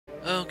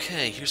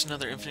Okay, here's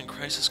another Infinite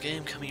Crisis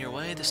game coming your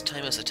way, this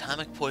time as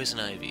Atomic Poison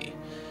Ivy.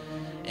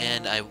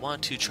 And I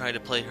want to try to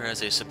play her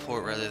as a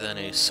support rather than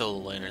a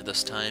solo laner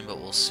this time, but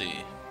we'll see.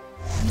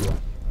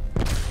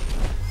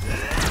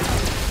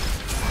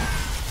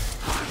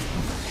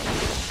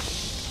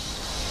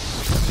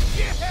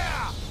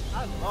 Yeah!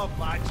 I love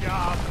my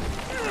job!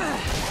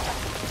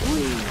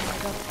 We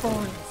the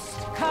forest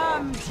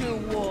come to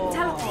war.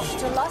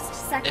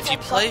 If you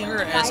play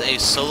her as a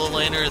solo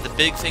laner, the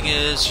big thing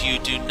is you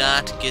do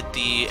not get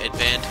the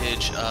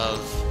advantage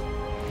of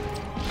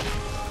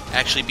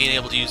actually being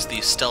able to use the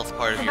stealth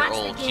part of your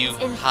ult. You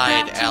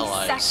hide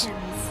allies.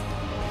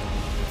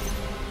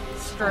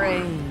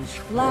 Strange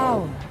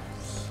flowers.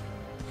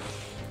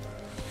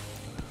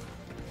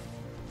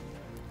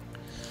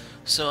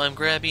 So I'm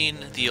grabbing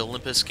the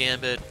Olympus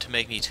Gambit to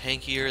make me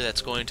tankier.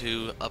 That's going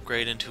to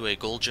upgrade into a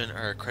gold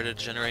or credit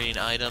generating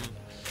item.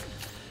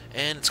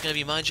 And it's going to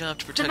be my job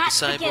to protect the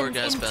Cyborg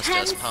as best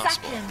as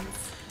possible.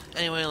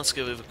 Anyway, let's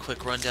give a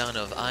quick rundown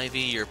of Ivy.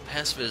 Your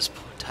passive is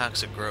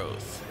Toxic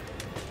Growth.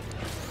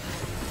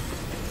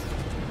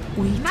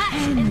 We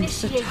tend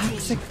the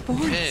toxic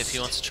forest. Okay, if he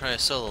wants to try a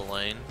solo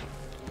lane.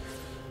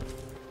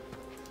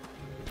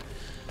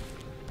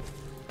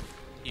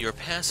 Your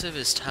passive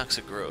is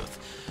Toxic Growth.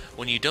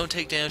 When you don't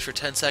take damage for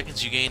 10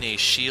 seconds, you gain a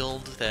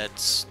shield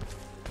that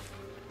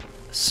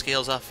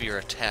scales off of your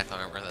attack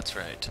armor, that's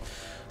right.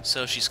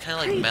 So she's kind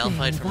of like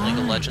Malphite from League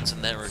of Legends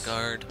in that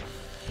regard.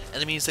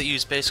 Enemies that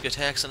use basic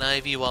attacks on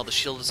Ivy while the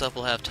shield is up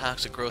will have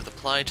Toxic Growth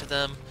applied to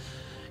them.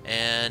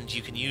 And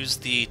you can use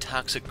the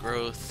Toxic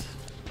Growth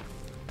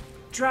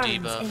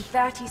debuff. In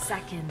 30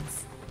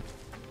 seconds.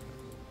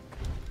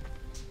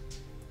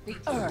 The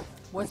earth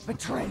was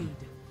betrayed.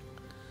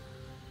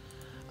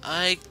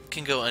 I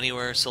can go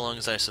anywhere so long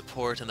as I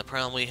support, and the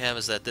problem we have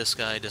is that this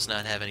guy does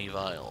not have any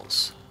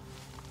vials.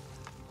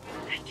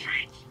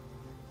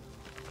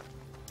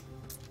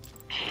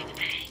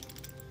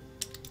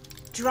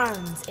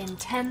 Drones in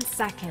 10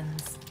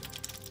 seconds.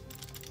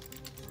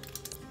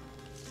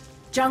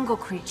 Jungle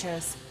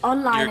creatures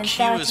online in 30 seconds.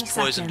 Your Q is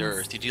Poisoned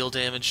Earth. You deal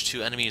damage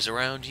to enemies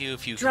around you.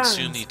 If you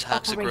consume the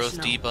Toxic Growth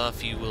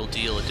debuff, you will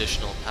deal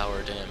additional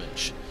power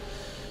damage.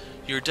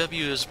 Your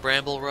W is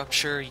Bramble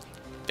Rupture.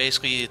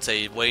 Basically, it's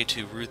a way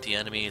to root the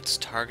enemy. It's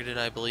targeted,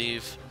 I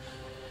believe.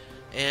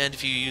 And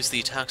if you use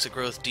the Toxic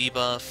Growth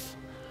debuff,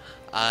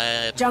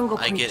 I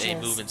get a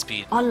movement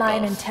speed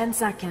online buff. in 10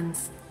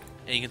 seconds.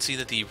 And you can see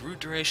that the root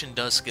duration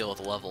does scale with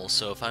levels,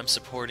 so if I'm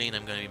supporting,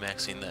 I'm going to be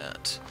maxing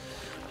that.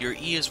 Your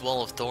E is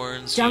Wall of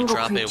Thorns. You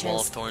drop a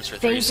Wall of Thorns for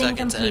 30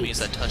 seconds. Enemies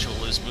that touch will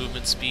lose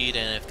movement speed,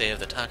 and if they have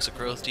the Toxic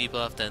Growth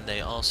debuff, then they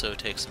also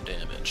take some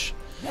damage.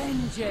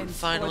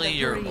 Finally,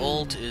 your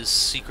ult is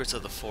Secrets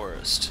of the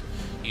Forest.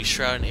 You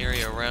shroud an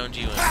area around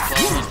you and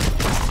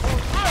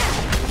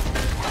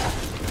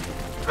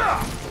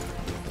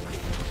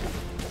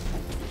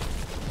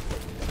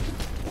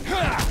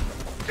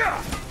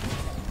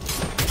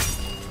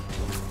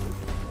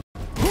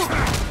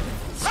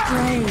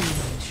Strange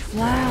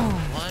flower.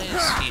 Why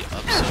is he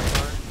up so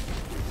far?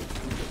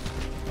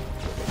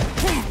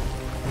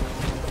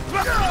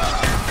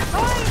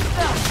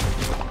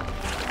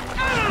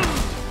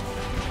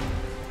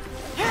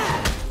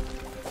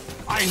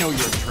 I know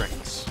your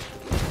tricks.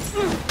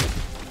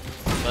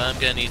 But I'm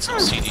gonna need some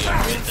CDO,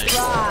 I think.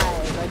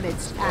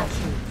 Amidst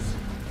ashes.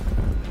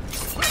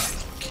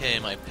 Okay,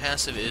 my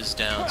passive is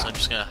down, so I'm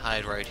just gonna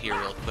hide right here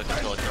real quick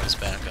until it comes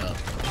back up.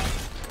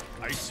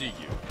 I see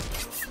you.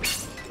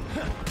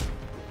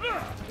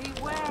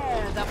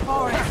 Beware the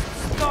forest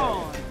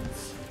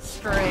thorns.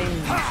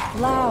 Strange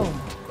flowers.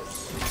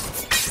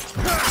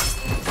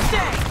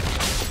 Stay.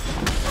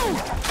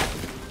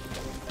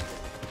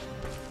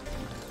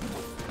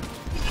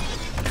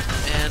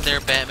 And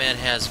their Batman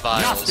has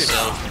vials,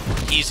 so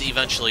he's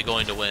eventually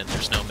going to win.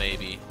 There's no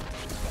maybe.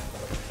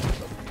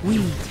 We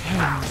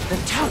tend the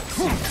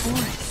toxic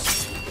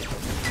forest.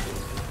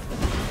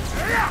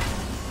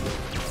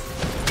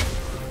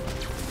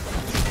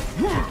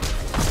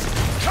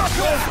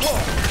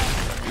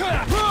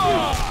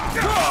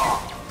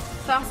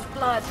 First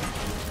blood.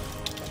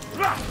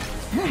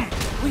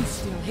 We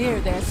still hear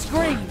their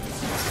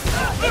screams.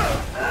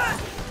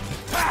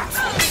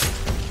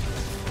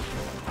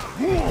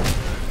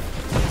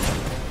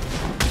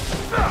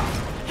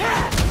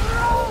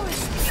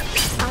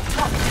 Our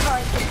top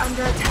turret is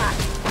under attack.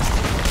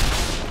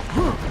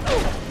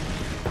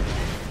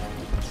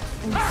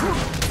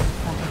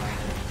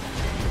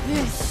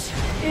 This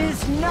is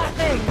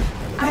nothing.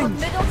 Our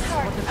middle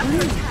turret is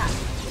under attack.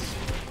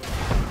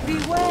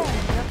 Beware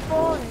the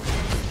forest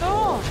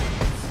thorns.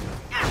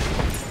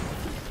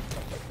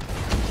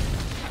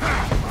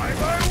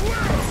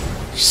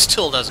 He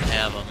still doesn't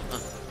have them.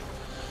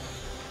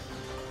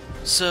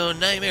 So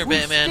Nightmare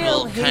Batman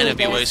will kind of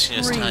be wasting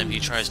his time if he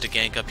tries to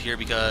gank up here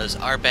because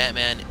our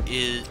Batman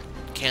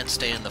can't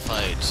stay in the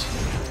fight.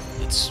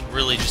 It's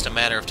really just a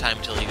matter of time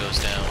until he goes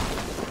down.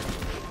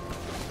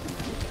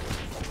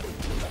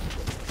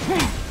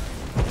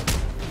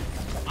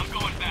 I'm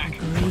going back.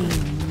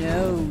 Green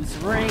knows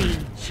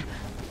rage.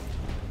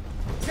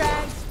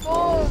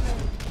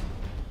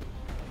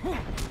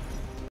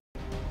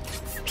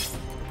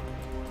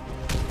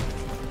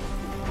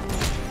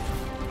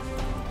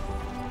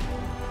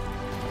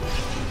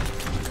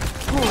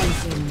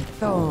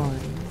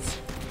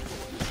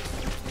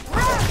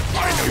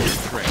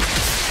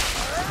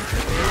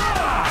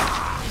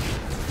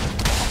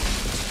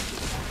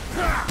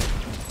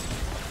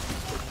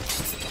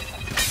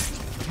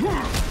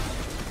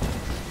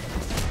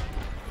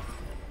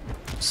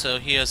 So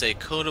he has a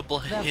coat of The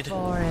blade.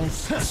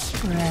 forest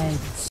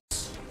spreads.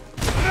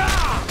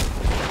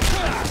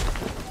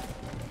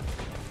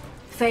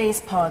 Phase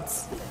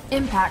pods.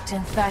 Impact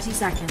in 30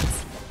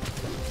 seconds.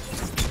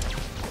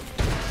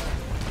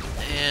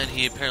 And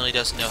he apparently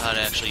doesn't know how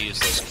to actually use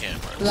those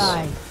cameras.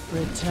 Life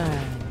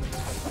returns.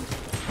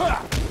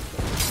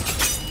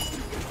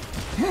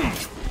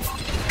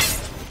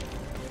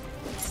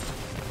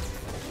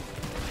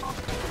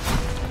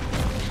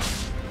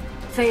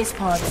 Phase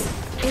pods.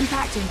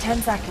 Impact in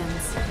 10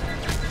 seconds.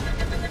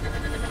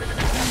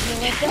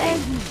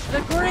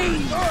 The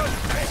green!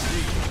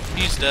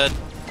 He's dead.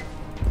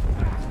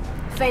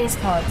 Phase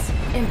pods.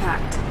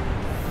 Impact.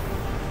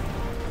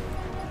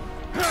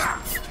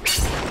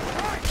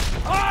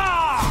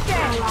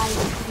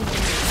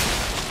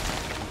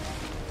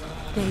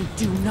 They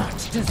do not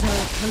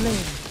deserve to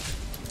live.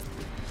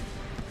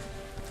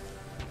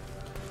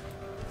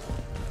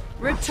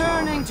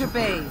 Returning to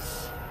base.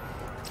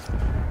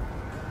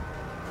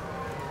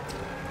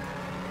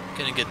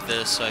 Gonna get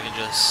this so I can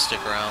just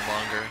stick around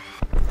longer.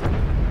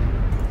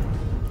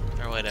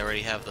 Or wait, I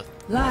already have the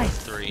Life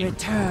 3.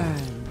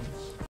 returns.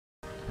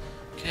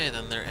 Okay,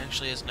 then there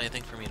actually isn't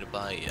anything for me to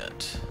buy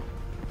yet.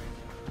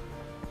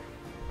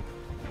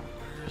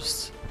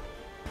 Where's...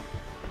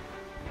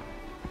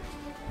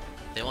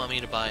 They want me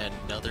to buy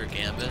another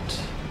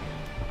gambit?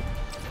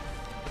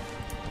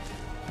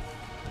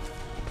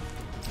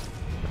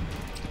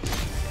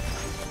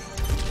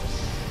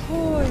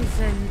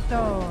 Poison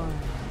thorn.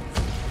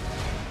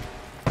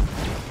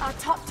 Our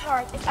top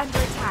turret is under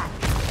attack.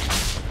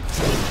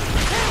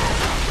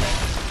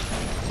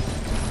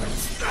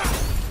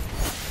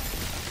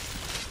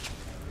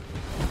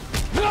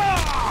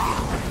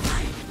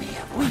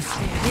 We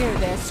still hear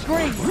their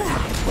screams.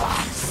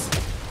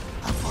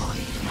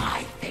 Avoid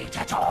my fate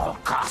at all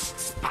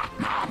costs,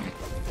 Batman.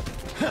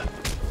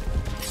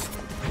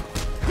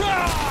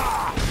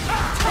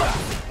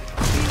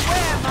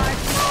 Beware my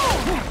foe!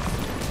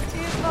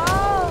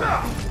 Evolve!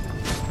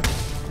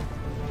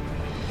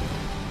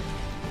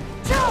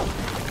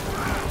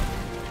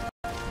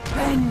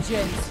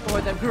 Vengeance for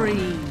the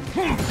green.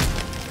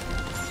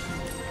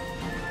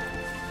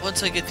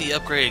 Once I get the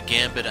upgraded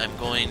gambit, I'm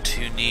going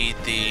to need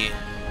the...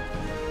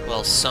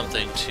 well,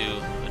 something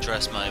to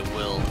address my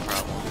will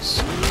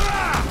problems.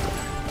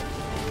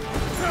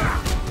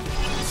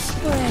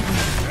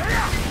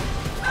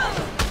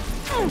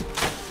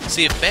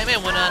 See, if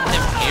Batman went on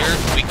him here,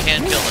 we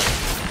can kill him.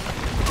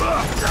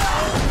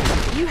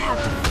 You have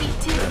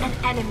defeated an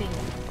enemy.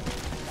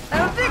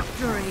 A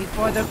victory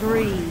for the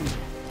green.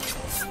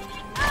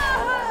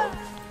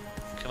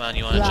 Come on,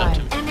 you want to jump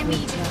to me?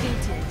 Enemy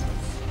defeated.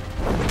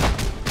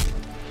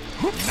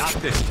 Not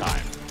this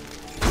time.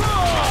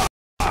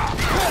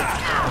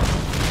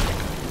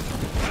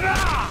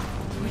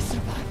 We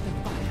survived the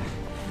fire.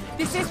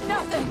 This is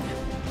nothing.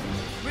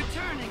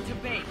 Returning to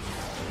base.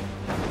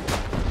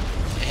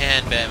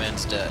 And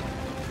Batman's dead.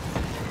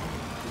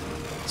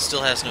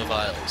 Still has no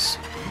vials.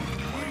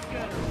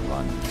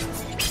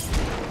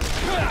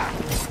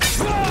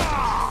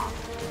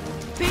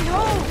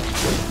 Behold!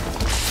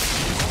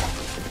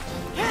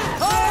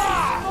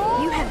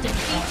 You have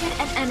defeated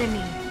an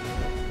enemy.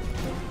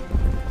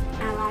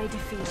 Ally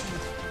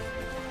defeated.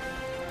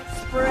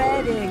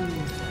 Spreading.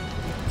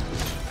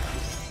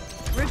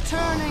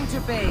 Returning to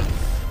base.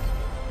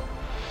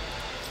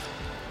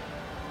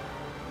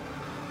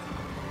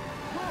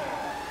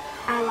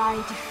 Ally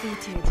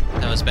defeated.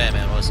 That was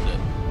Batman, wasn't it?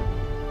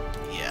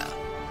 Yeah.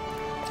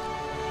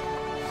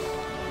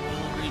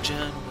 Will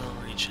regen, will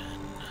regen.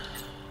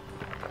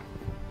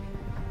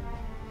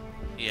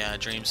 Yeah,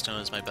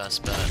 Dreamstone is my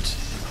best bet.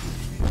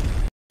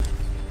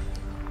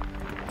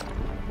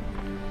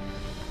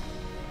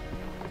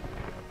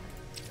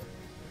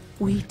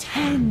 We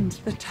tend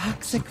the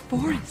toxic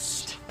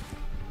forest.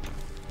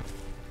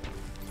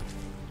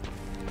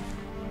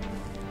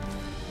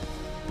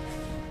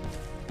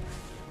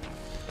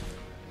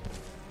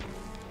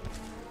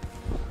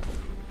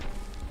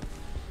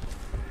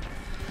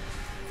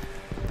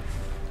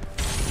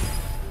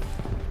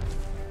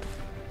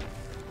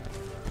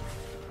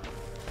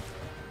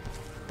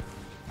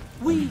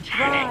 We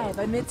thrive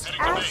amidst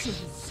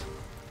ashes.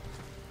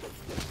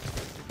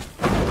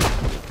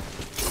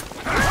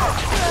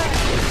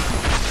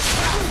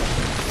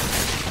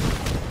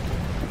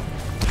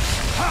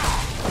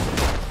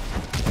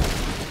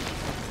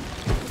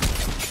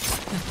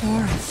 The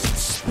forest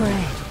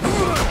spread.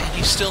 And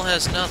he still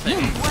has nothing.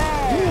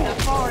 Where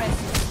the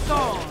forest is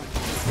gone.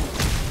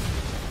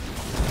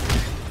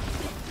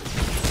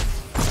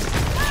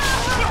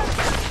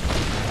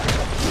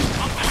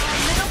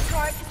 Middle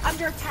turret is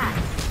under attack.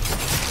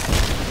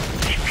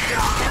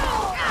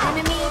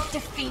 Enemy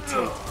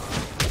defeated.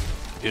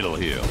 It'll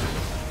heal.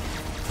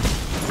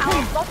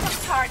 Our bottom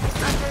turret is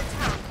under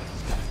attack.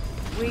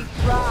 We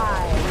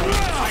thrive.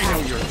 I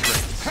know your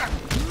tricks.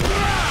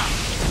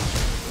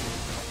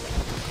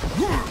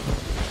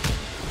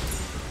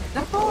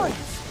 The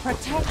forest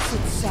protects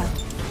itself.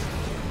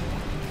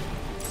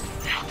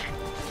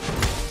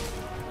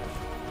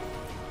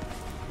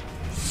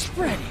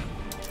 Spreading.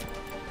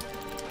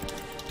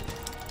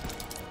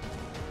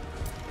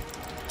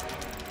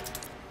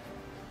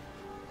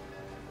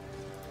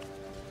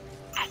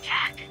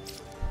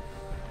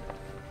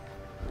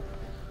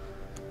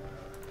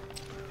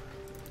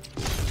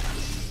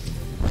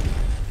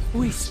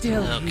 We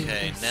still hear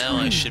Okay, the now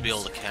I should be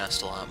screams. able to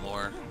cast a lot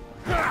more.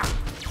 You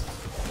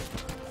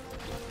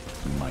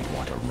might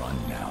want to run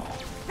now.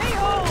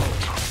 Behold!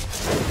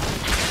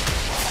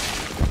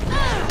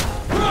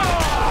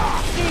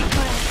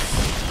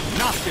 Sequence!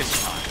 Not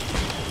this time.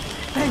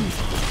 Vengeance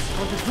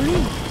for the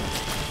green!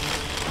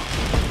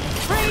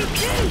 Free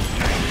deep!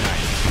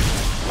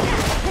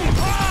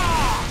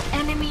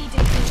 Enemy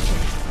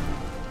defeated.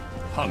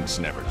 Punks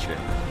never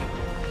change.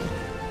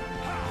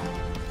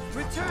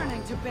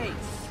 Returning to base.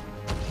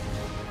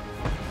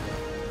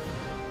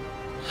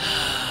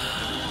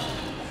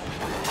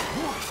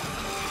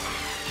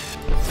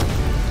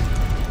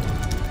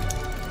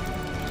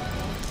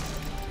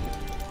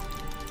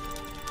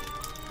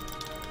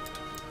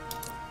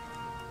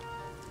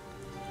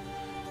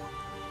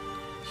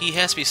 He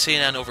has to be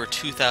sitting on over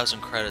 2,000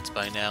 credits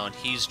by now, and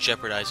he's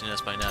jeopardizing us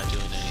by not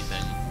doing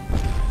anything.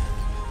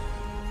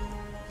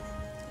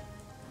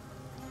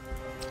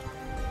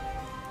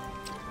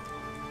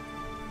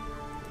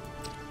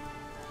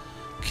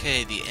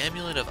 Okay, the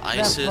Amulet of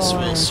Isis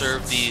will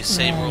serve the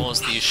same role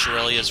as the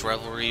Shirelia's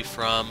Revelry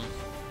from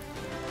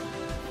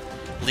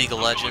League of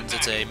Legends.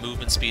 It's a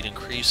movement speed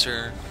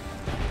increaser.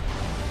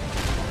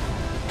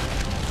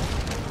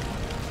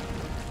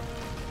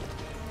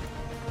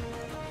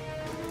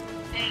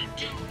 They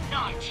do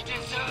not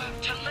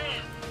deserve to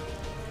live.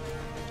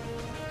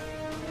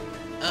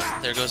 Oh,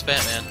 there goes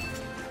Batman.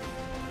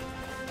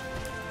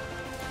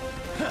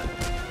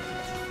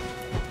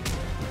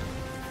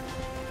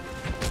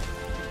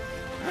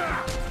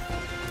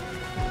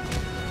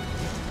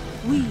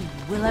 We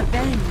will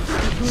avenge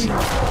the green.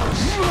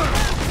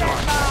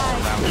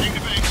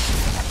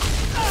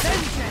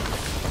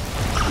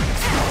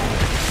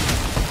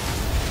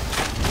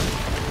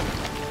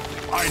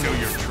 I know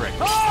your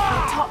tricks.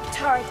 Our top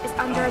turret is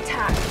under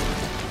attack.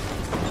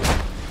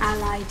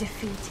 Ally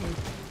defeated.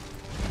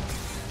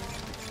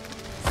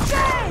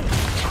 Stay!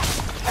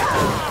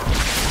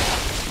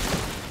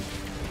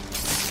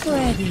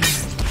 Spreading.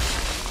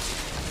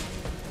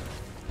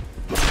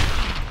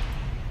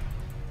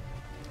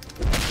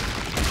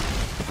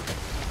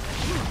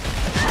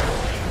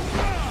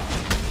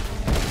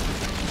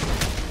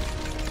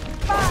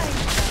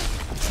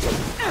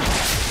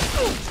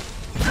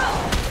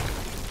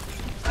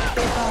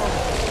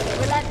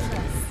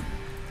 Relentless.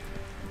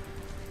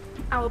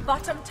 Our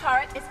bottom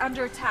turret is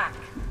under attack.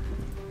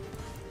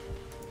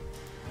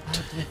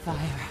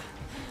 Fire.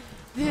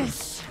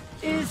 This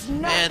is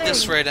nothing. At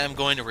this rate, I'm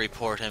going to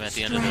report him at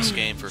the end of this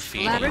game for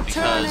feeding, Returning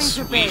because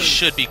to we base.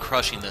 should be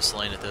crushing this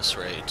lane at this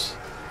rate.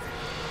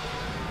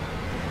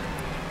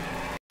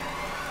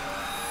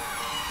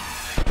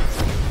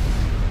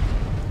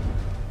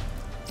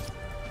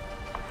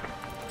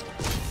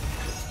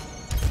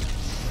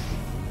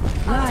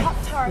 Our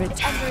top turret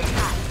is under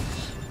attack.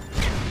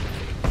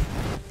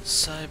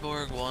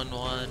 Cyborg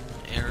 1-1,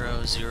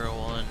 Arrow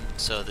 0-1,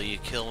 so the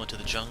kill went to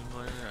the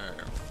jungler,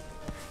 or...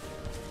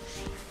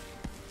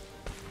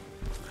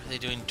 Are they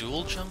doing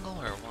dual jungle,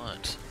 or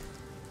what?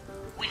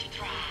 We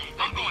thrive.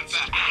 I'm going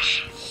back.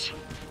 Ashes.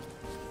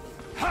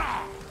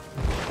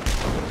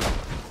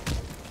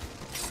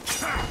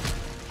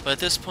 But at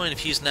this point, if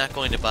he's not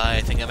going to buy,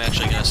 I think I'm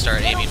actually going to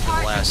start aiming for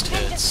the last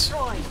hits.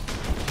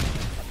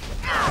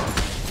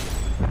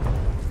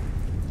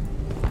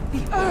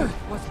 The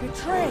earth was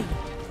betrayed.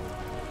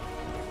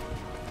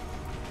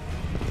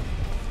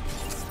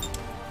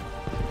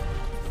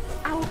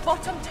 Our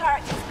bottom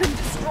turret has been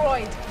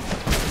destroyed.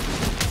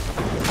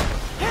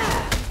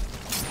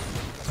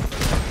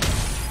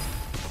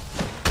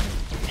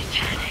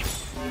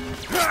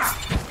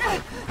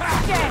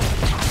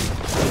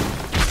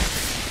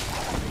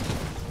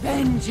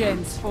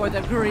 Vengeance for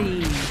the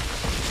green.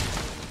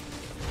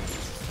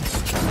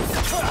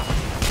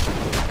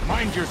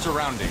 Mind your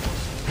surroundings.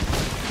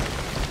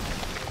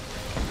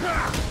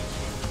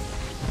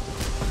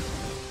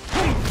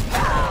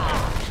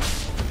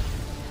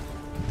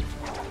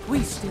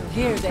 We still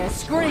hear their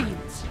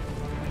screams.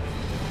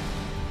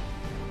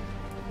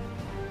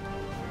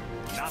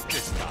 Not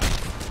this time.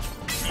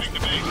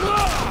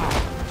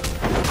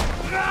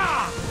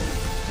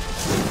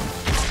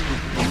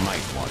 You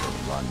might want to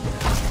run now.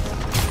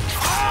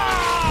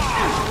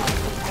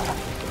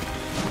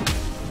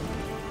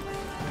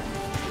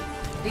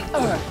 The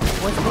earth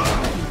was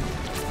betrayed.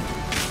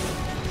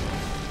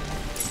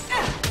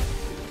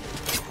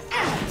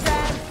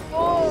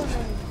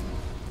 Transforming.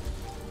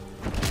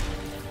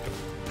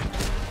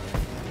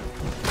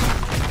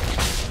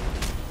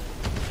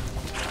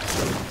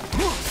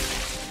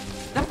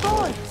 The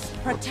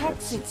forest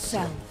protects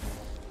itself.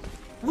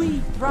 We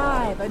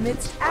thrive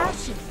amidst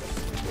ashes.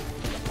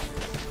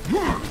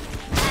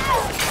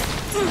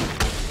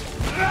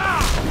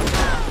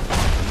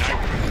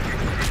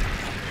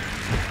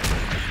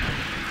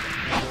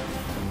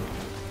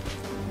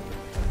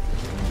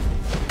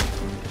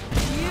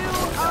 You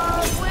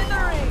are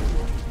withering.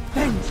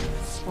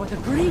 Vengeance for the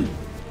green.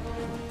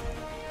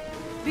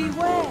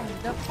 Beware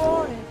the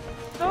forest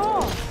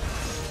thorn.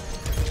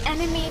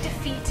 Enemy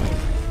defeated.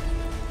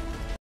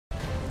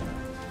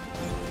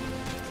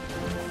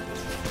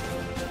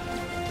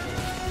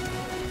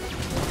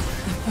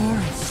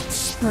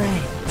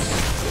 spreads.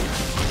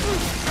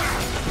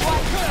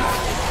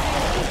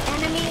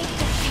 Enemy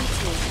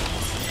defeated.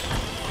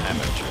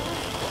 Amateur.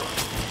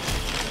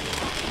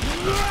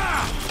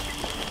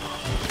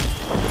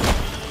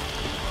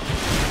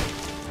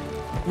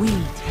 We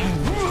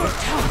tend the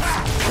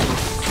task.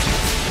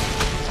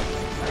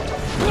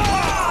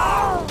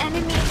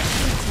 Enemy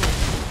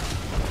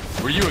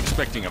defeated. Were you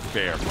expecting a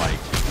fair fight?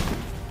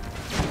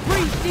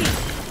 Breathe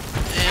deep.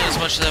 And as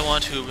much as I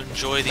want to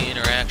enjoy the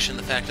interaction,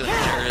 the fact of the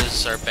matter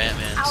is our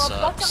Batman Our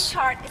bottom sucks.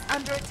 turret is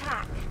under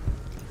attack.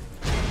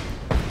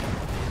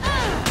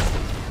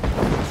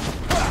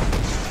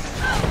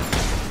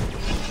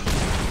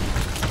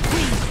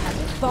 We have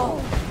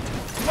evolved.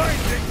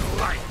 Blinding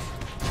light.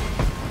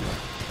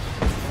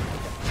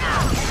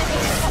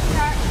 Enemy top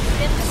turret has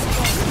been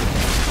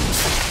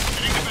destroyed.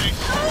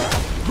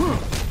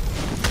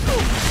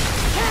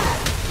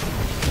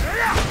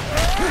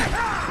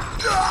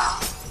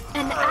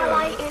 An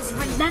ally is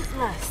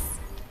relentless.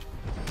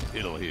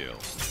 It'll heal.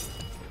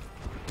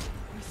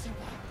 We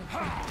survived the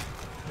fight.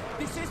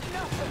 This is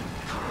nothing.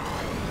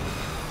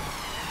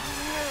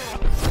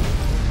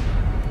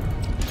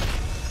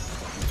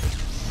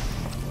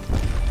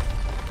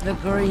 The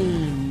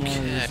green knows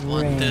Okay, I'd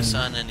want this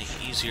rain. on an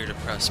easier to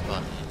press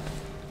button.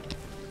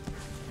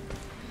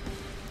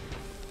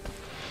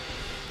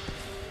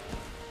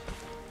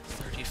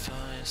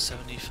 $35,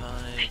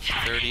 $75,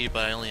 $30,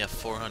 but I only have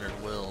 400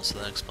 will, so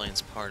that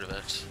explains part of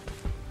it.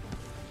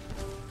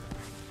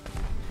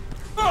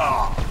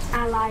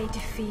 Ally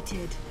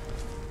defeated.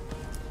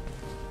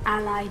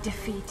 Ally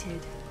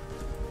defeated.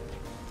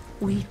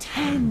 We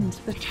tend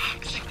the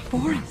toxic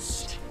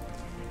forest.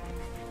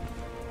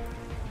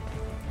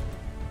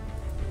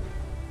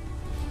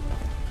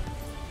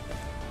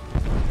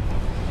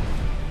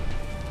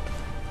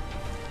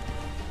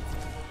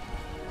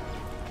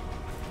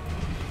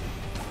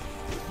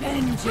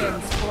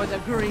 Vengeance for the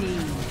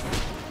green.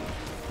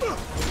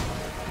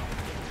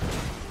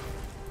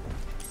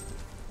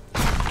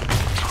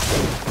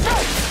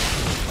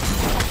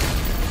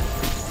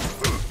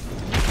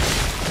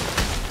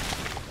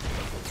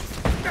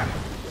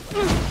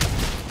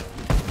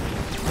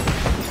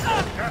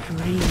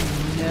 Green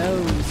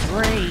knows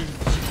rage.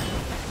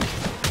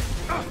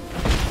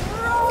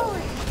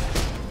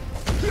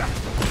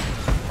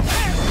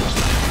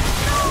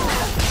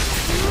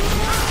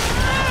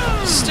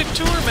 Stick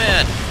to her,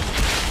 man!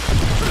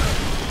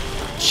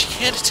 She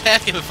can't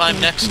attack him if I'm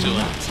next to Do him.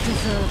 not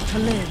deserve to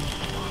live.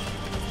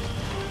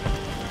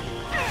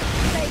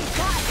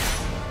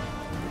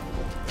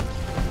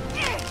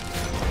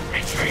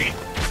 Retreat.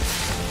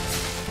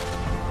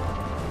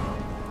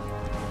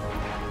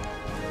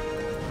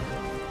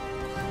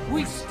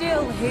 We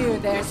still hear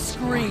their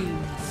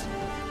screams.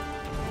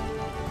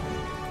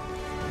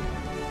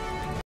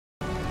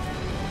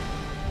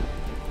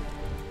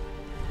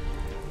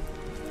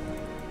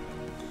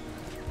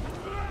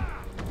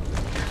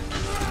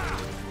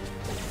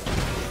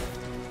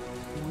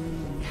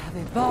 We have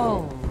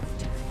evolved.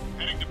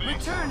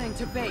 Returning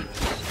to base.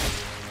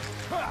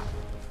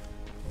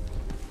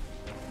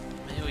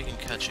 Maybe we can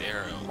catch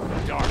Arrow.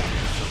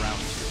 Darkness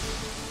surrounds you.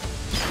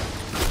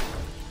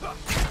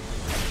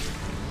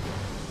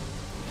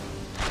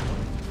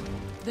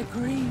 The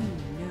green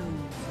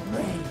knows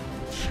rage.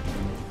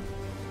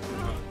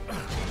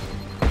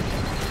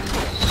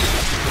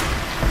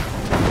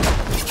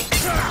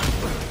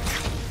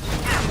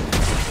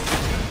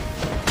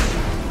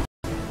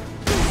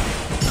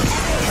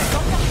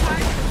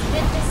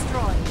 Been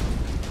destroyed.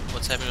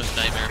 What's happening with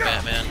Nightmare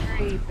Batman?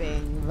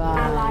 Creeping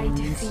Ally vines.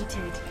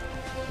 defeated.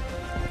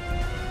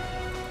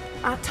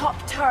 Our top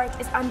turret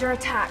is under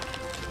attack.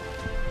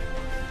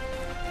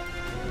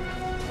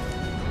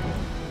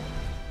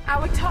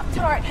 Our top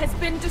turret has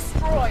been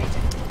destroyed.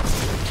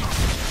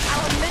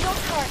 Our middle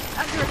turret is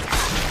under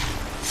attack.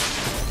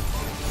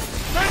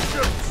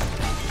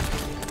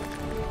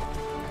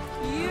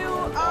 You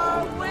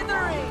are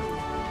withering.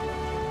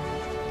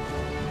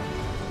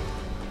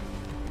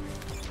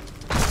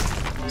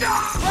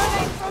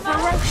 Running from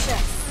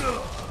ferocious.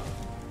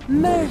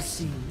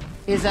 Mercy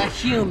is a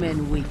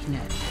human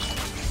weakness.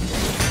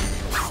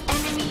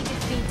 Enemy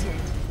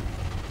defeated.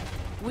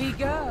 We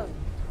go.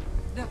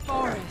 The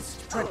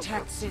forest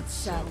protects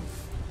itself.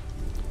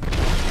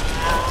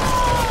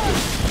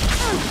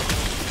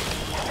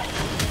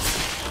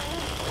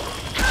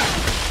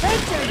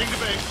 Heading to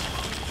base.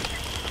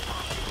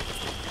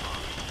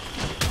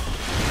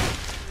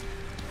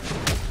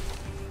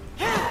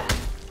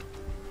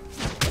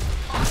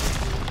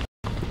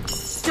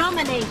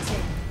 Dominating.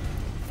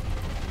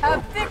 A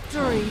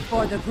victory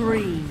for the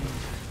green.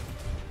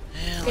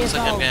 Yeah, looks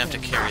like I'm gonna have to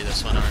carry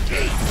this one, aren't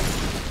I?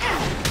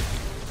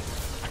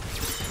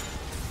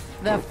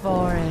 The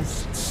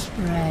forest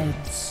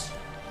spreads.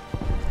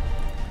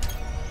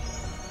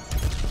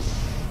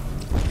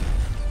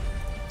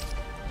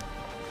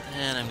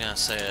 And I'm gonna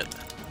say it.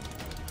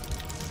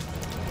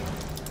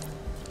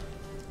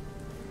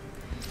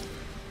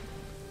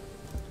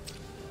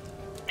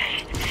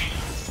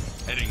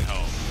 Heading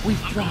home. We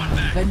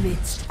thrive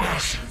amidst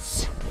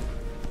ashes.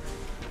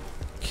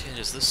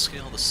 Does this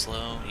scale the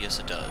slow? Yes,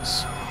 it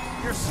does.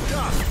 You're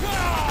stuck!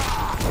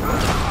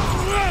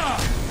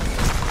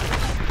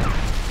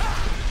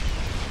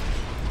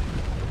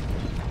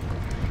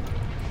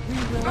 We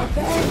will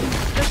avenge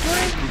the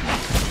great.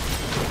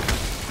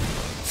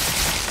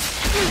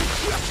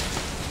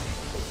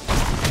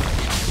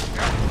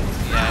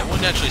 Yeah, I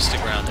wouldn't actually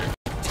stick around there.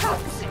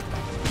 Toxic.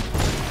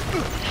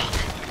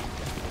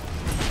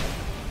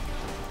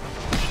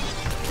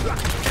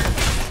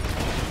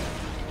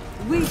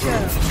 We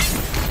go.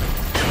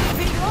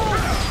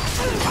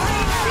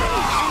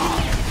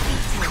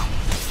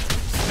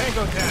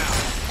 Tango down!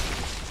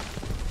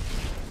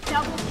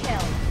 Double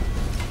kill.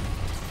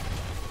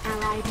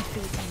 Ally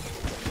defeated.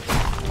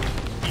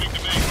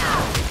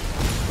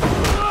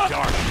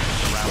 Dark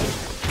surrounded.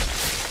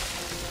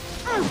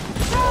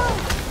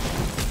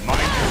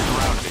 Mind your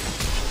surroundings.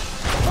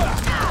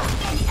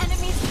 The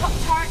enemy's top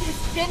turret has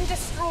been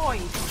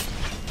destroyed.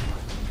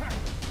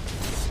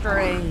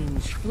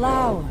 Strange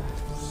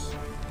flowers.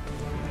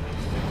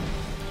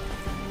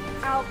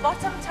 Our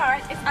bottom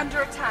turret is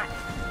under attack.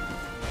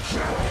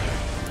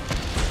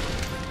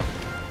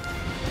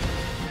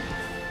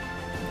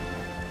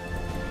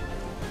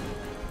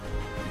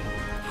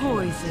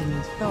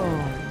 Poisoned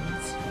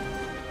thorns.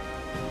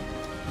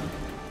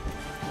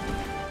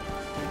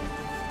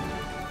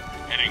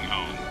 Heading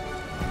home.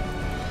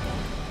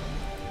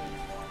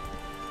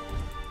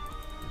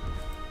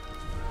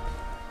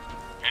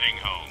 Heading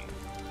home.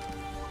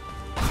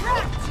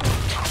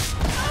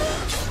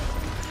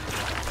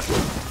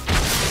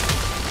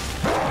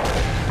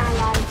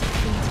 Ally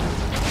defeated.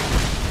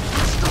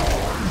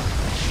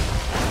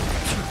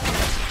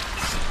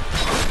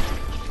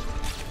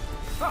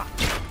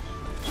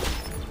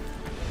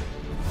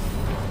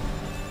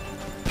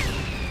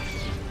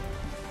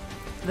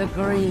 The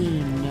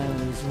green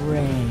knows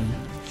range.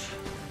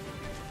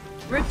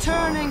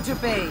 Returning to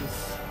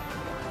base.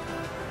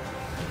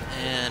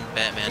 And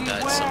Batman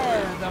died Beware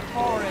somewhere. the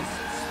forest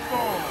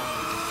storm.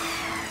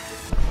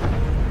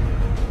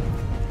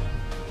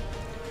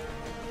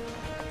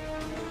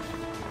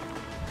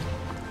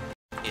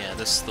 Yeah,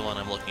 this is the one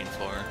I'm looking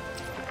for.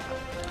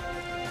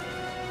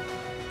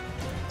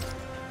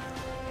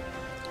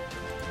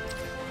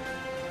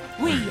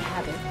 We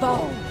have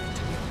evolved.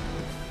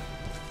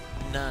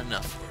 Not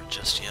enough for it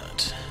just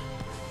yet.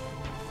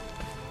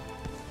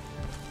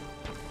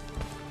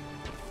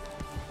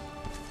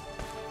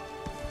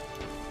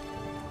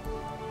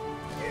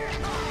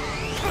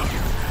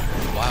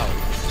 Wow.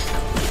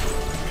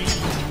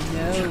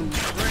 No.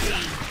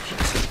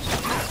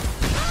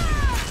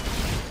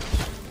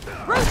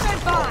 Root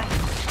and vine.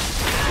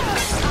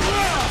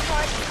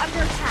 Turret is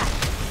under attack.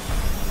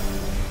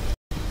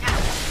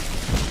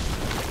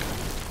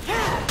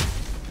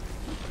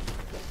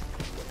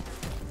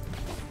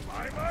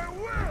 By my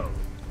will!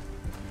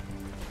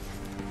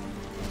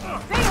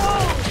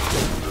 Behold!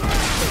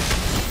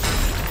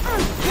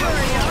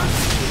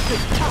 Curiosity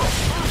could help.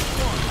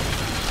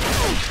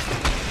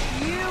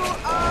 You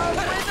are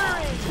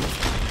withering.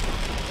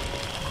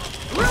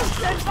 Root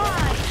and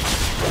vine.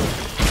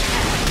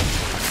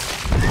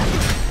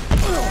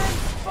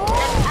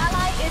 An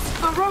ally is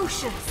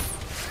ferocious.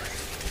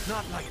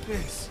 Not like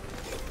this.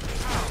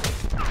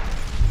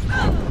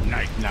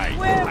 Night, night.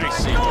 Where I my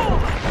see you.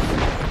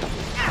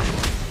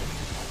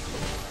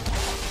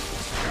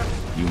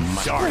 You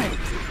must. Sorry.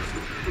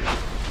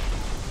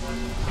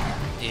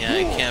 Yeah,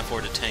 I can't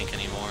afford a tank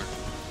anymore.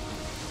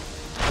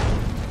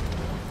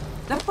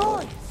 The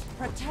forest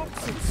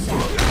protects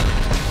itself.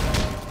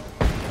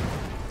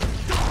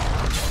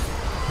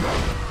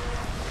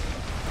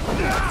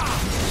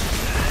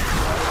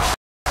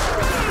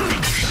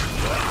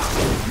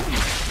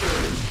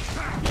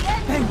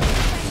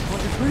 Vengeance for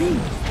the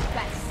green.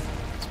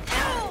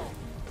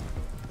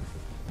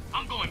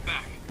 I'm going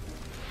back.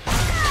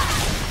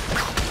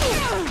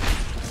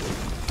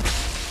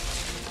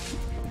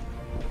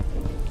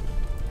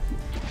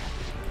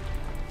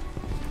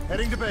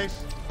 Heading to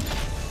base.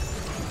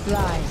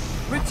 Fly.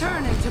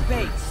 Returning to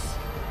base.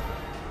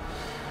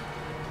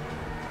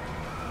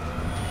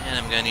 And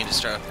I'm gonna need to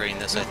start upgrading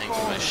this, I think,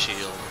 for my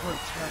shield.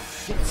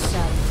 Protects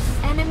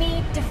itself.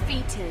 Enemy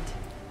defeated.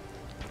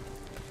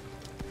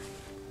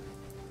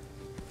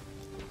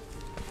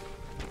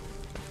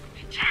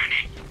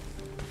 Turning.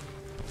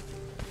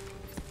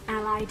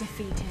 Ally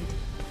defeated.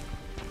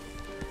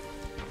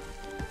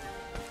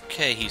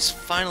 Okay, he's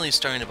finally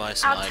starting to buy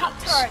some Our top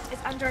items. turret is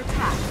under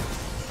attack.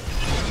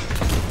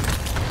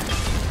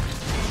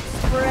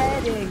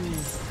 Spreading.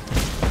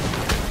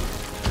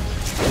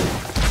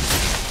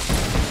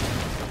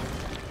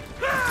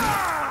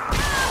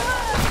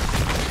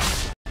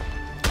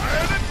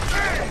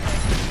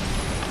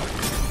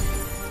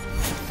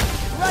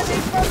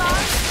 Running from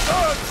us.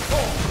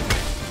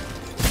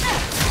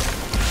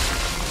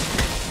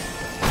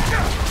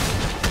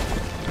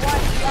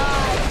 One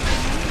life.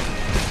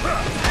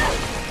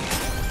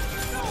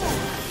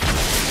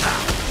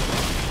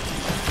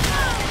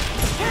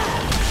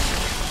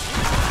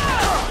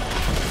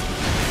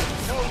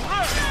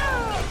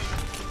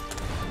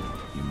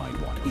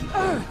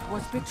 Earth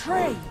was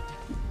betrayed.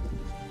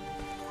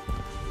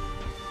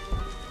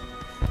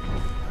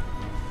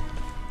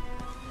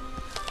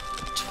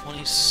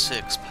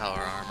 .26 power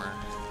armor.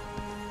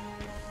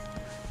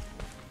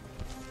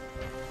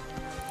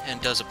 And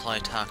does apply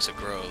toxic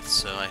growth,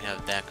 so I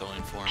have that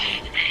going for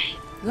me.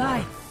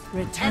 Life An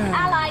returns.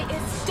 ally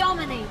is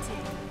dominating.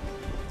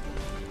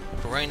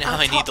 But right now Our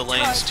I need the top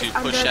lanes turret to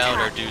is push under out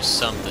or attack. do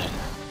something.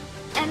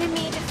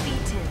 Enemy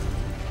defeated.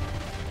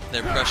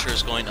 Their pressure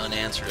is going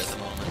unanswered at the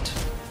moment.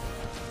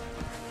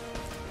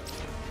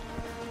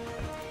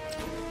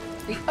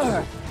 The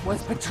Earth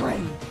was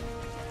betrayed.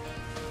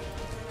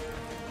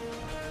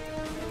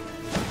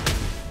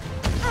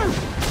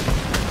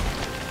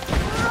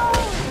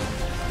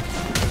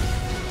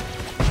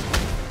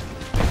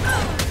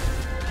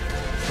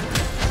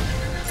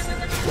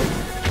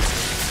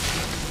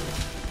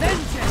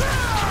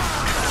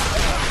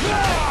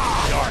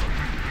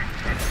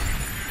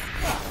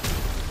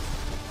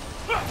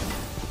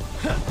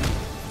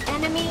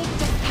 Enemy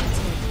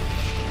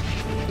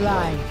defeated.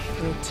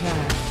 Life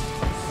returns.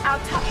 Our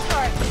top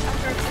turret is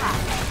under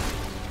attack.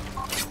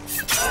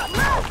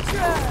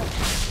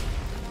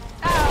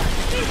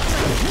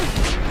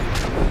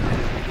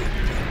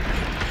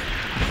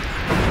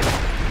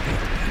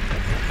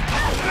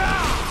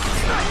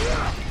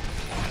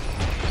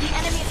 The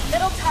enemy's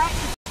middle turret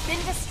has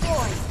been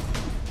destroyed.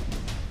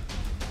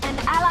 An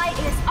ally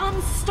is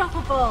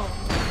unstoppable.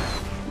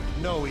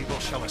 No evil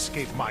shall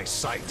escape my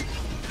sight.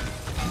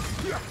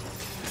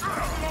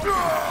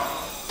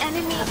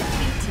 Enemy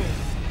defeated.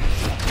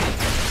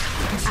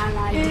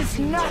 Ally Is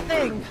defeated.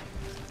 nothing.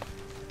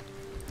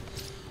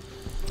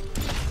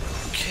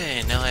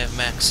 Okay, now I have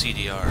max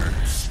CDR.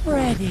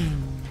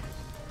 Spreading.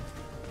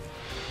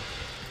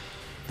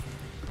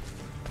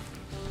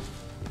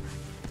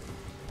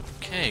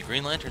 Okay,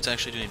 Green Lantern's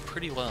actually doing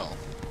pretty well.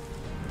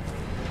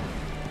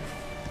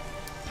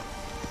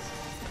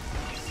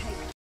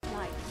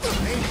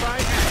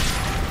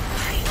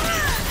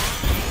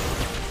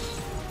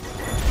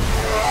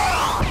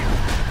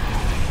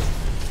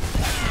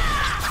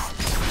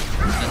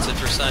 That's it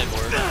for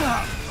Cyborg.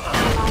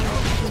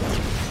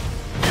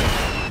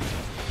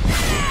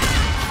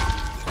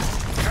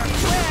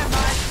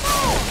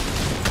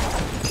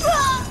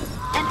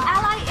 An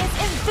ally is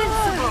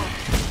invincible.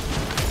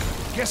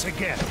 Guess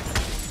again.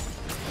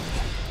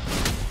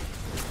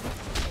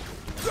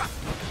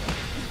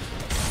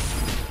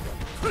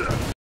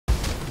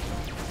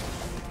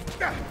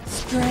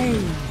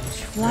 Strange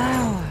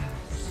flowers.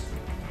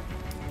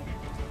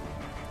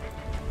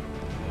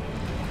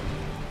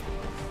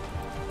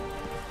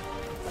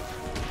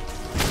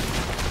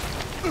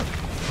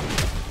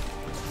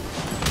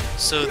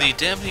 So the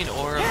dampening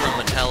aura from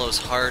Metallo's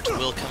heart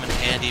will come in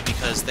handy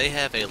because they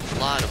have a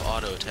lot of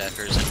auto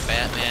attackers, and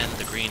Batman,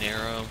 the Green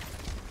Arrow.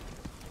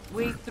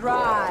 We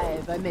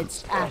thrive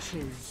amidst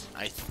ashes.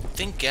 I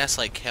think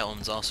Gaslight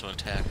Catwoman's also an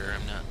attacker.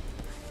 I'm not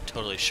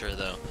totally sure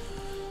though.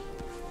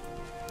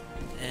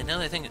 And now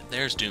that I think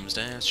there's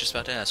Doomsday, I was just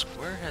about to ask,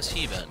 where has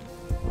he been?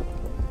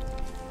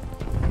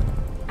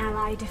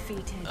 Ally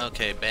defeated.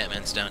 Okay,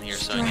 Batman's down here,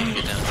 so I need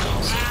to get down here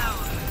also.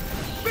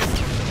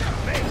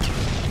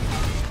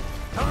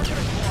 Target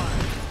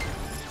acquired.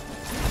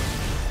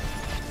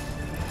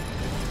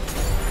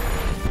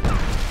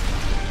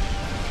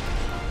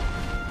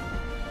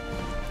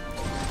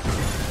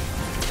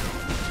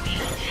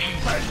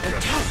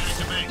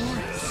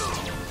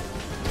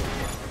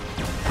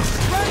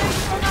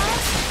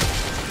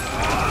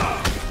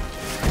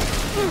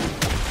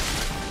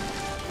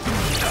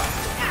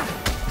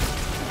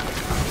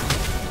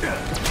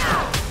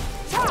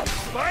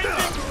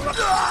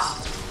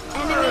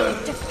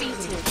 Enemy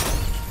defeated.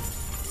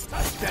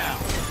 Down.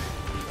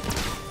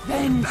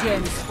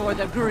 Vengeance for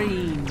the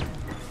green.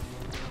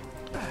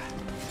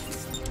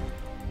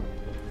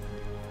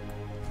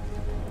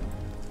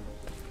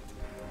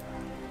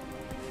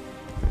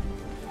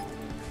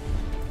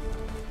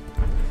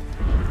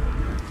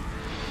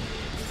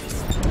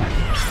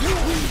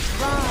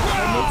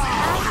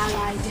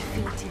 Ally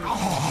defeated.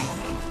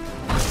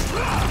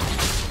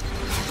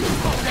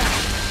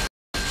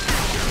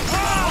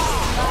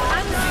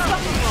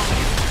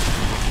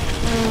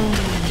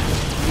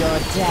 Your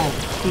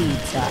death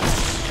feeds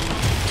us.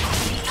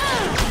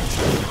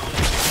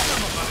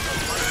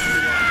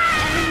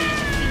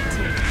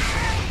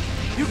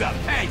 You got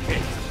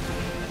pancakes.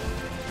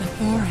 The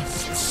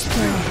forest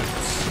stirs.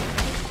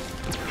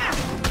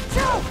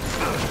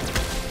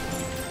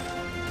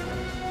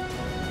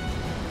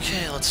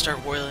 Okay, let's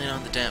start boiling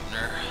on the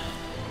dampener.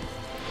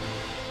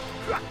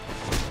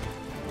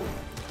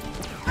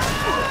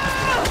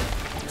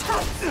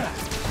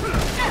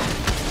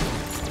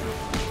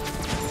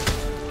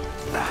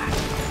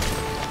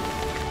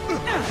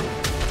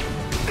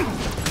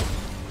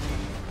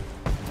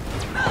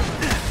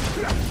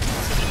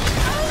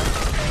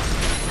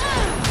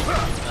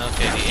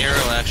 Okay, the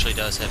arrow actually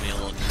does have me a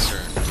little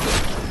concerned.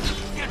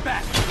 Get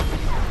back.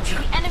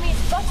 The enemy's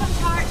bottom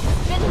turret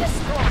has been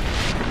destroyed.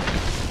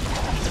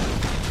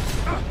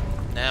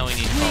 Now we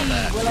need to fall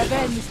back. Will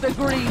avenge the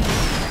green.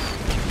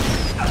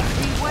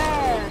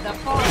 Beware the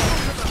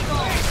forest of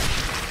storm.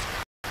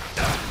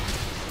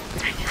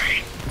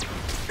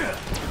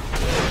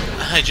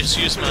 I just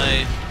used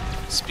my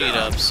speed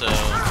up, so...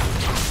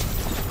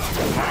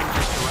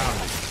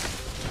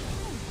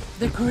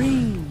 The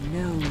green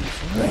knows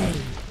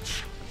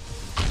rage.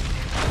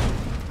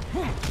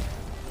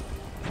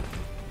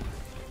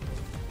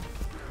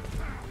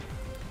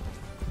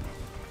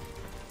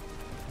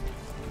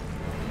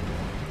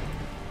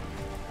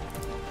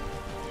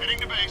 Heading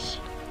to base.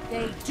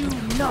 They do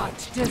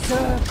not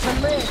deserve to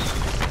live.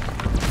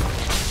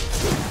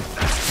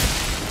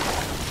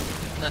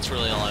 That's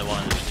really all I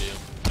wanted to do.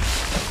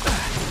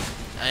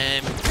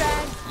 I'm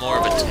more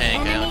of a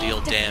tank, I don't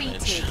deal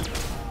damage.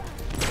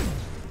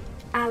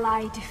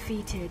 Ally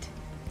defeated.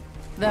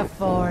 The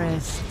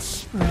forest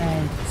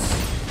spreads.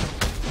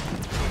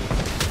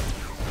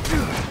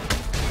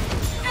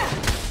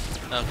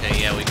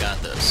 Okay, yeah, we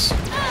got this.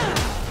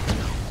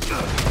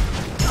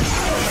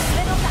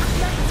 Middle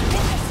Gaslight has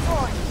been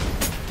destroyed.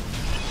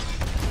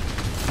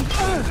 The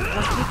earth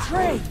was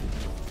betrayed.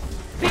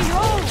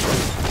 Behold!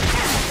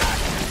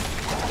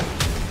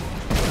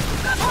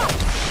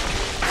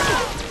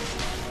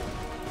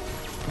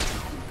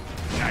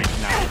 Nice,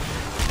 nice.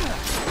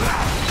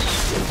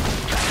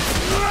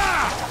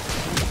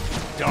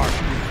 Dark.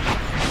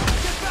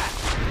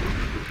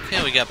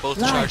 Okay, we got both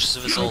charges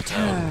of his ult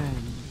out.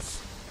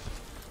 Returns.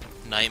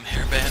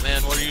 Nightmare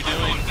Batman, what are you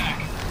doing?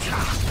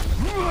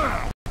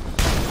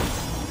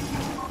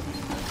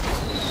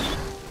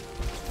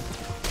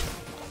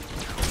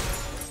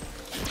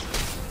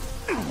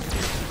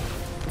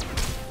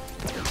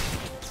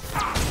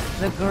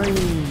 The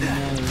green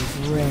knows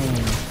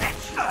red.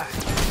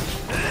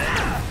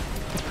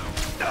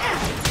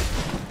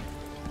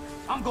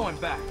 I'm going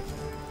back.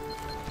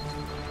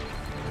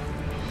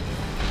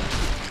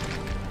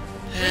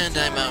 And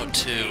I'm out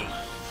too.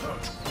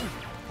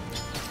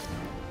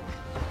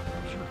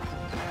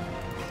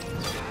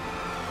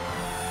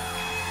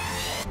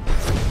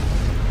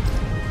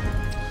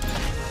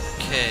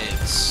 Okay,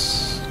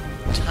 it's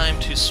time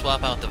to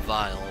swap out the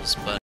vials,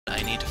 but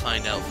I need to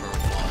find out for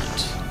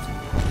what.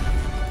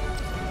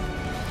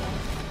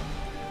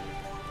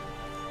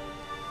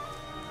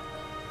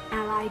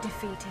 Ally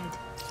defeated.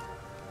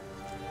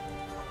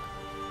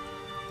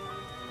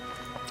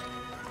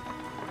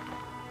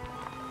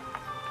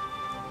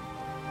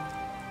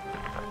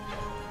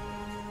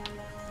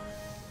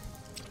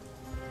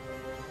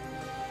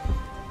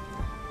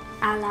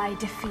 Ally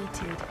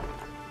defeated.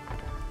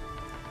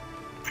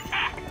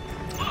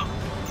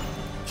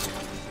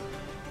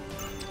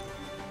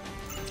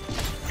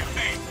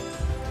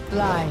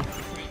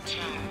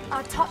 Life.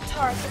 Our top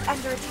turret is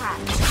under attack.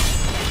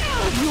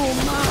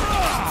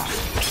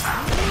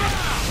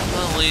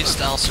 Well, at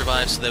least I'll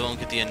survive so they won't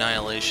get the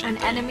annihilation. An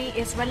thing. enemy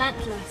is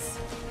relentless.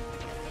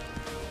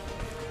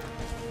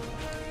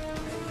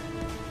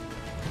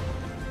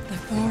 The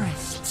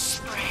forest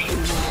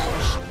spreads.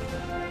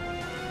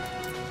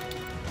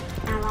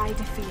 Ally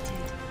defeated.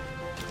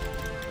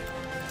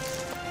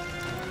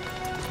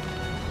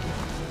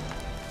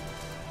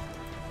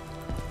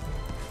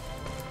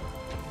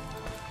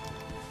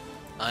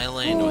 I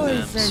lane with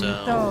him, Poison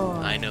so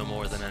thorns. I know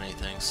more than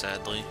anything,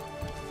 sadly.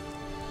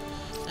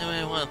 Anyway,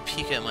 I want to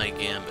peek at my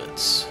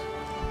gambits.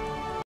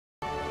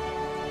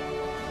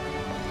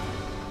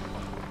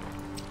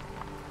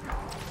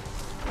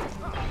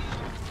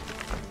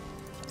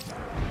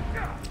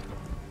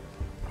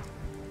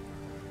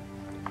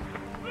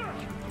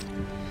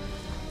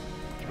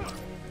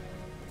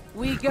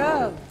 We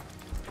go.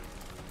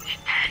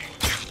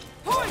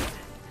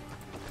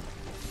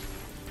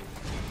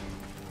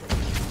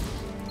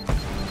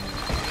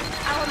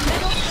 Our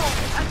middle fort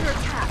is under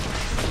attack.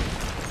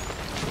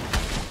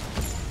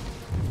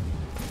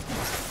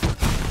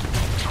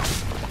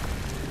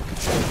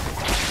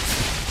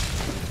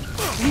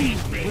 We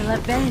will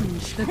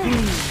avenge the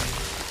green.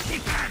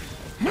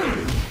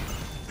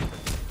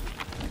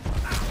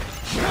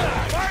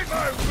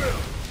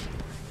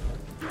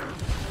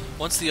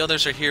 Once the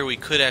others are here, we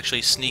could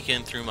actually sneak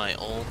in through my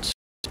ult.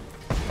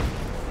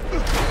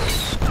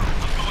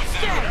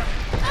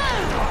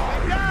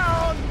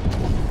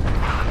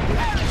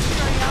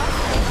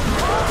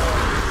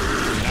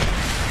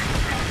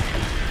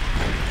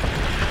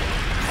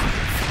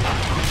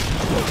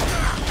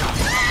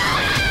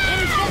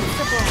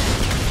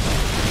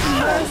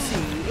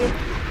 Mercy.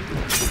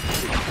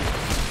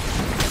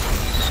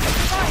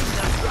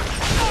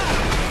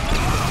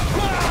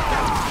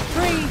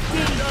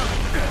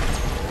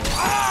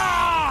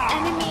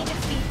 Enemy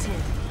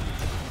defeated.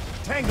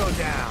 Tango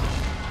down.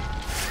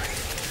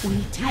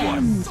 We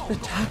tend the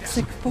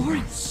toxic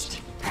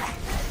forest.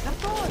 The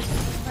forest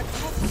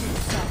protects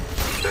itself.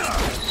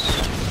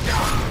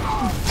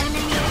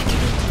 Enemy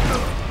defeated.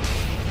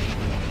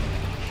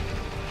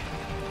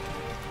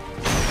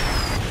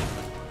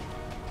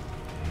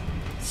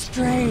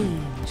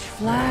 Strange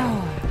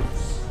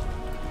flowers.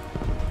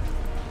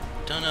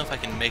 Don't know if I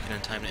can make it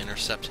in time to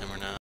intercept him or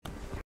not.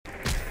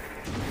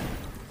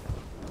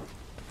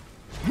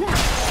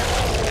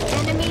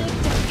 Enemy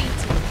defeated.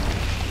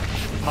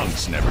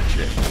 punks never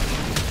change.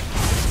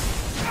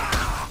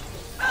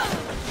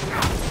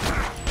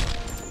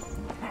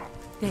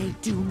 They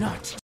do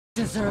not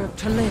deserve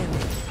to live.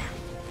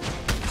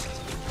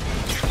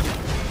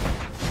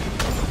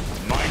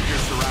 Mind your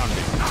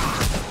surroundings.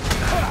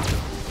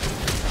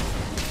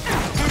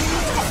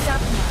 Enemy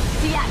Techdubner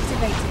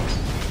deactivated.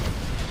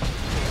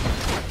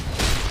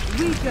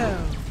 We go.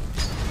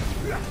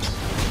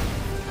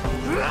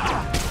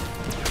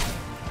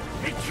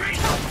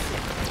 Retreat!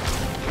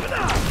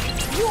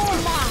 You're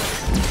mine.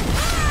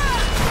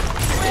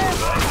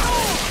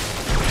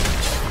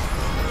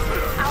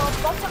 Our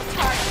bottom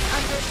turret is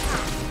under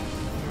attack.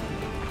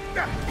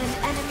 An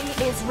enemy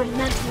is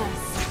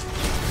relentless.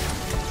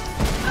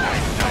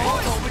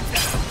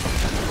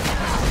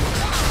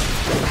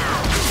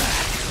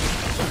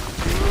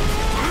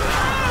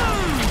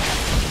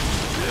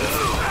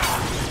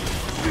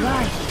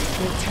 Life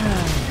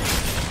returns.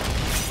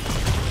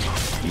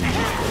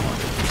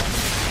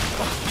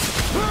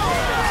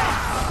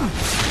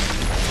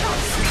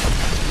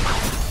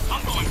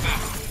 I'm going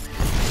back.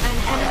 An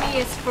enemy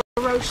is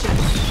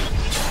ferocious.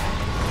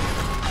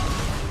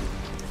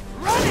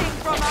 Running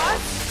from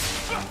us!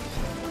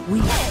 We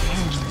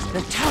end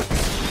the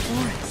toxic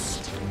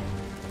forest.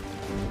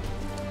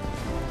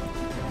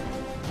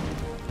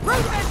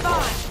 Root and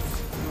vines!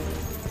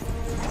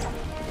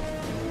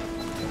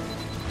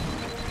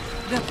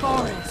 The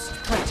forest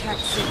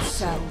protects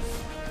itself.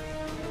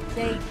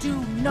 They do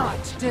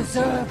not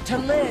deserve to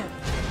live.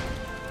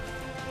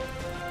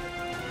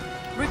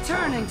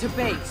 Returning to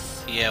base.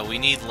 Yeah, we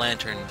need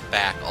Lantern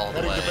back all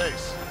the way.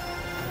 base.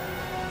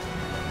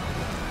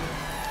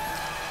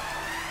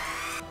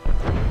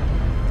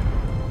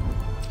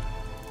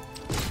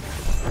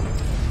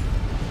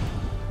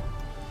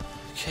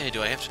 Okay,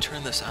 do I have to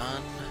turn this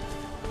on?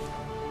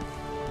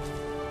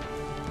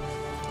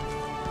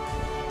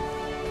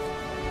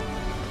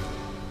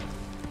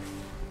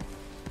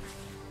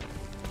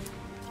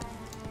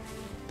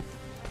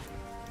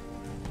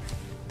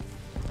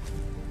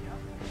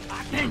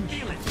 I can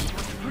feel it.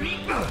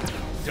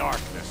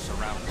 Darkness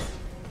surrounds us.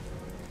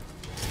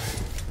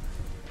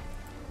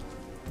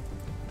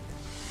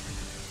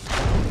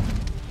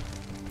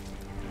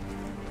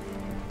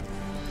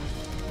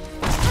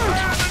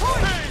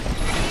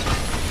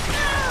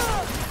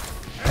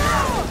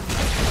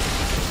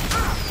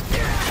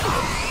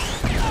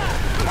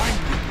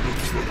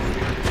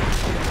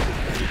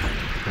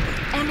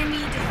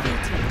 Enemy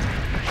defeated.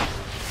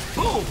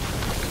 Boom!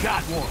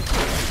 Got one.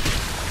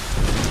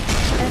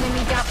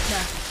 Enemy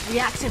Doubtner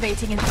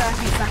reactivating in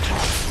 30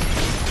 seconds.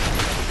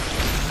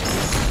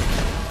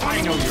 I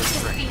know Enemy your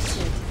strength.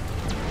 defeated.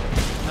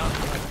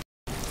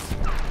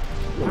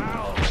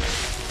 Ow.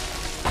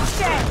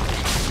 Dead.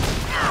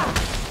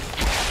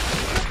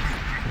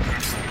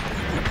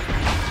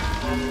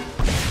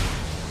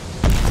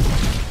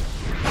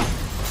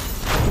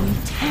 We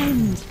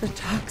tend the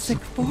toxic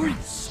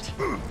forest.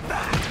 Enemy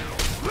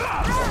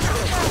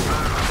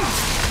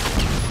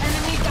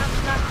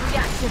Doubtner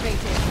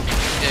reactivated.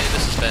 Okay,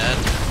 this is bad.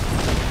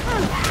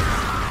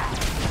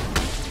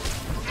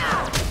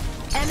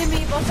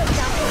 Enemy bottom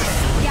dampener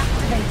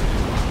deactivated.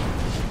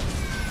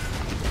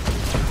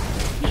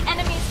 The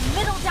enemy's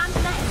middle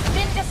dampener has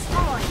been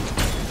destroyed.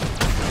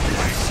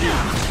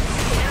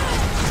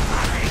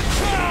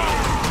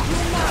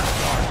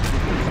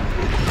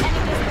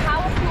 Enemy's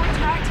power core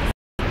turret has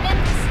been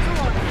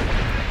destroyed.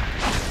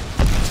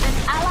 An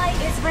ally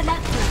is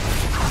relentless.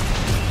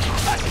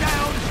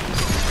 Touchdown!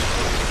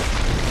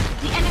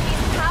 The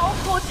enemy's power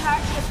core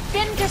turret has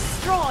been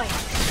destroyed.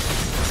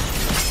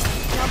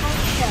 Double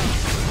kill.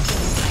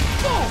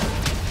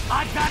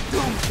 I got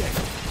doomsday.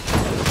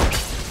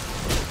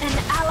 An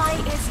ally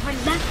is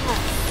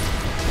relentless.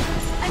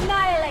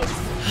 Annihilate.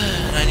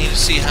 And I need to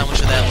see how much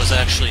of that was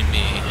actually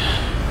me.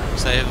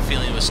 Because I have a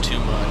feeling it was too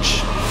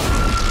much.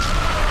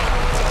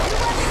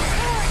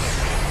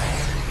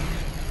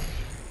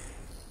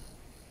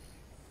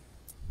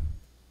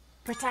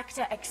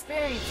 Protector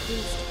experience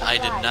boost. I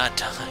did applied. not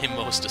die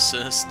most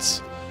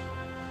assists.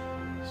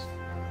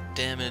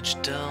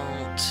 Damage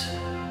dealt.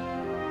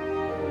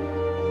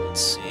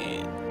 Let's see.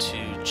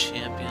 2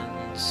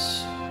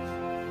 champions.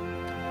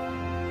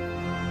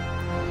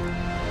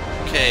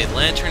 Okay,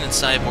 Lantern and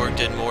Cyborg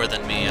did more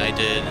than me. I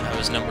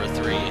was number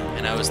 3,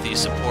 and I was the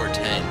support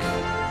tank.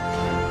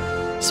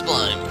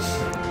 Sublime.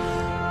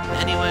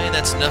 Anyway,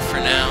 that's enough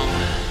for now.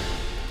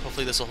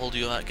 Hopefully this will hold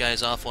you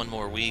guys off one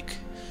more week.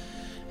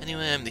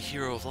 Anyway, I'm the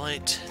Hero of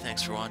Light.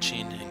 Thanks for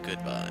watching, and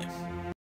goodbye.